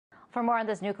For more on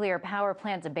this nuclear power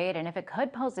plant debate and if it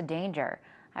could pose a danger,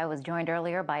 I was joined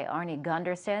earlier by Arnie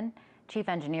Gundersen, Chief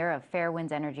Engineer of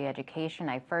Fairewinds Energy Education.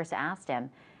 I first asked him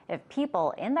if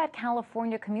people in that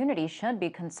California community should be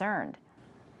concerned.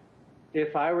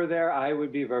 If I were there, I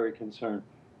would be very concerned.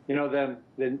 You know,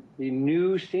 the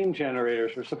new steam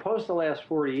generators were supposed to last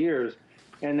 40 years,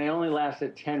 and they only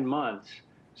lasted 10 months.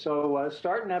 So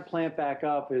starting that plant back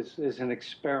up is an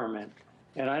experiment.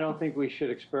 And I don't think we should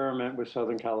experiment with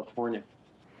Southern California.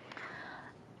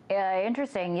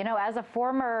 Interesting. You know, as a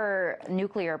former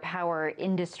nuclear power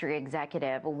industry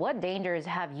executive, what dangers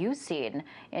have you seen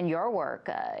in your work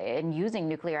in using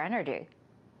nuclear energy?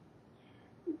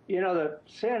 You know, the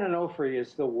San Onofre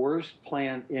is the worst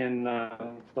plant in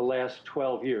the last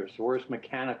 12 years, the worst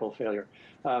mechanical failure.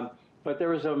 But there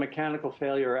was a mechanical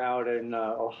failure out in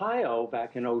Ohio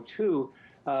back in '02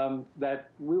 that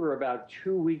we were about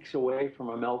 2 weeks away from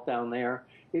a meltdown there.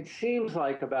 It seems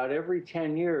like about every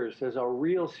 10 years there's a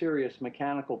real serious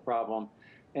mechanical problem,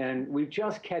 and we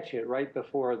just catch it right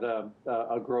before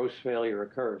a gross failure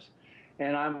occurs.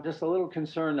 And I'm just a little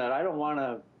concerned that I don't want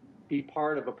to be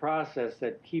part of a process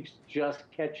that keeps just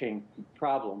catching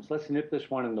problems. Let's nip this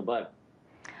one in the bud.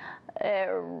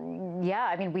 Yeah,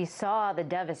 I mean, we saw the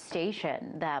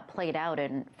devastation that played out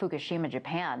in Fukushima,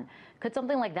 Japan. Could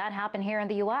something like that happen here in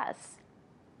the U.S.?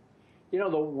 You know,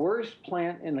 the worst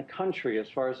plant in the country as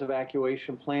far as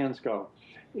evacuation plans go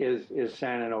is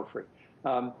San Onofre.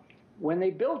 When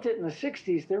they built it in the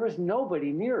 60s, there was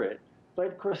nobody near it. But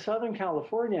of course, Southern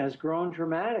California has grown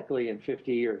dramatically in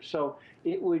 50 years. So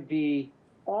it would be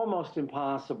almost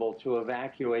impossible to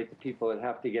evacuate the people that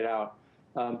have to get out.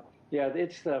 Yeah,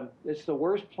 it's the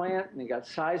worst plant, and you got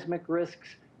seismic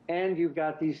risks, and you've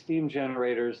got these steam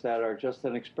generators that are just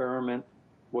an experiment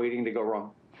waiting to go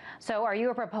wrong. So are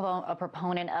you a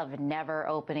proponent of never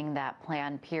opening that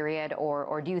plant, period,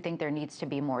 or do you think there needs to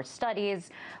be more studies,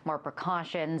 more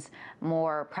precautions,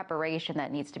 more preparation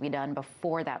that needs to be done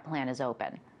before that plant is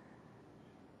open?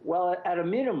 Well, at a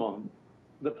minimum,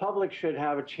 the public should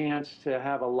have a chance to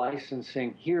have a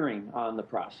licensing hearing on the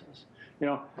process. You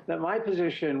know, that my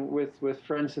position with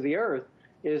Friends of the Earth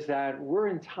is that we're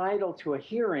entitled to a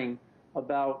hearing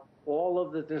about all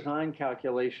of the design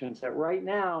calculations that right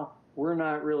now we're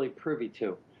not really privy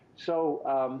to.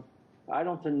 So I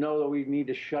don't know that we need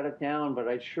to shut it down, but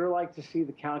I'd sure like to see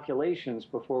the calculations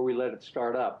before we let it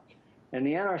start up. And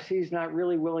the NRC is not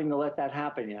really willing to let that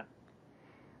happen yet.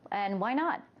 And why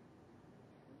not?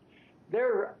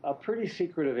 They're a pretty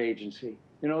secretive agency.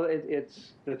 You know,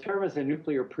 the term is the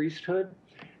nuclear priesthood,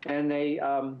 and they,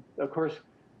 of course,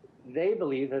 they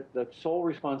believe that the sole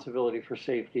responsibility for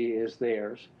safety is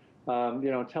theirs.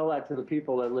 You know, tell that to the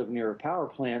people that live near a power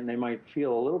plant, and they might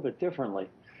feel a little bit differently.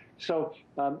 So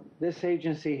this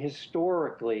agency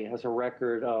historically has a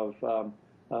record of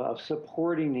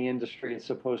supporting the industry it's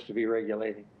supposed to be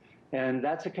regulating. And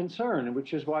that's a concern,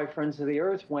 which is why Friends of the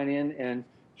Earth went in and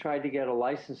tried to get a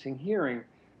licensing hearing.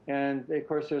 And of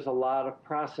course, there's a lot of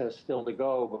process still to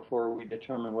go before we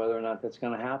determine whether or not that's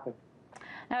going to happen.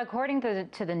 Now, according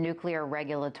to the Nuclear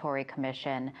Regulatory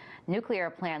Commission, nuclear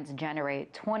plants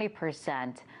generate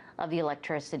 20% of the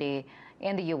electricity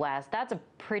in the U.S. That's a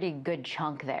pretty good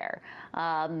chunk there.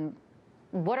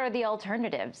 What are the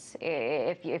alternatives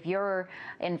if you're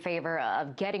in favor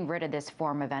of getting rid of this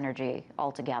form of energy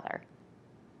altogether?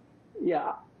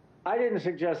 Yeah. I didn't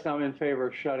suggest I'm in favor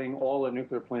of shutting all the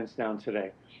nuclear plants down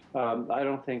today. I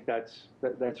don't think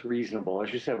that's reasonable.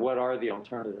 As you said, what are the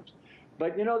alternatives?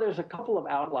 But you know, there's a couple of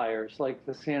outliers, like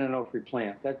the San Onofre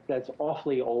plant, that's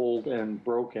awfully old and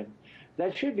broken.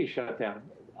 That should be shut down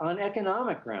on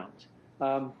economic grounds.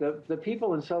 The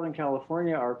people in Southern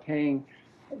California are paying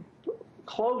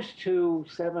close to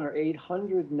 $700 or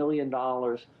 $800 million,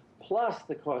 plus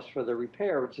the cost for the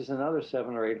repair, which is another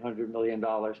 $700 or $800 million.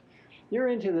 You're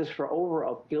into this for over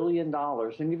 $1 billion,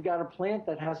 and you've got a plant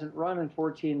that hasn't run in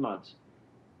 14 months.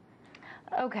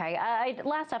 Okay.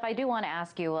 Last off, I do want to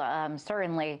ask you.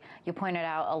 Certainly, you pointed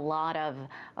out a lot of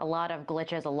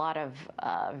glitches, a lot of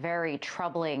very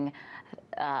troubling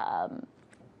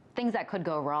things that could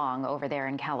go wrong over there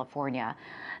in California.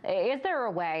 Is there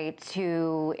a way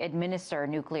to administer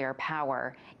nuclear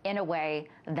power in a way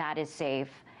that is safe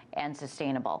and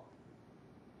sustainable?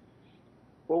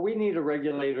 Well, we need a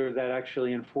regulator that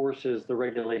actually enforces the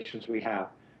regulations we have.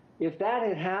 If that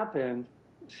had happened,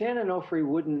 San Onofre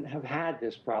wouldn't have had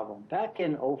this problem. Back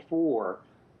in '04,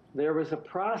 there was a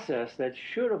process that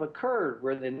should have occurred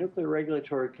where the Nuclear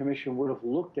Regulatory Commission would have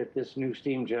looked at this new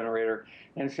steam generator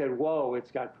and said, whoa,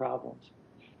 it's got problems.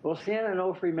 Well, San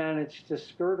Onofre managed to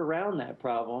skirt around that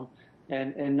problem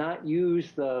and not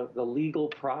use the legal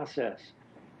process.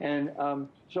 And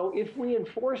so if we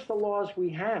enforce the laws we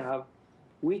have,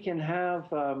 we can have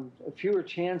fewer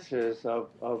chances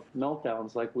of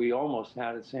meltdowns like we almost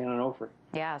had at San Onofre.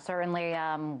 Yeah, certainly.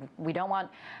 We don't want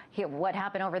what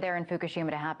happened over there in Fukushima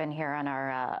to happen here on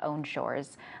our own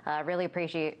shores. Really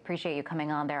appreciate you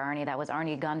coming on there, Arnie. That was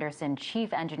Arnie Gundersen,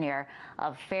 Chief Engineer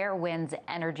of Fairewinds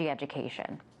Energy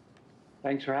Education.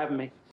 Thanks for having me.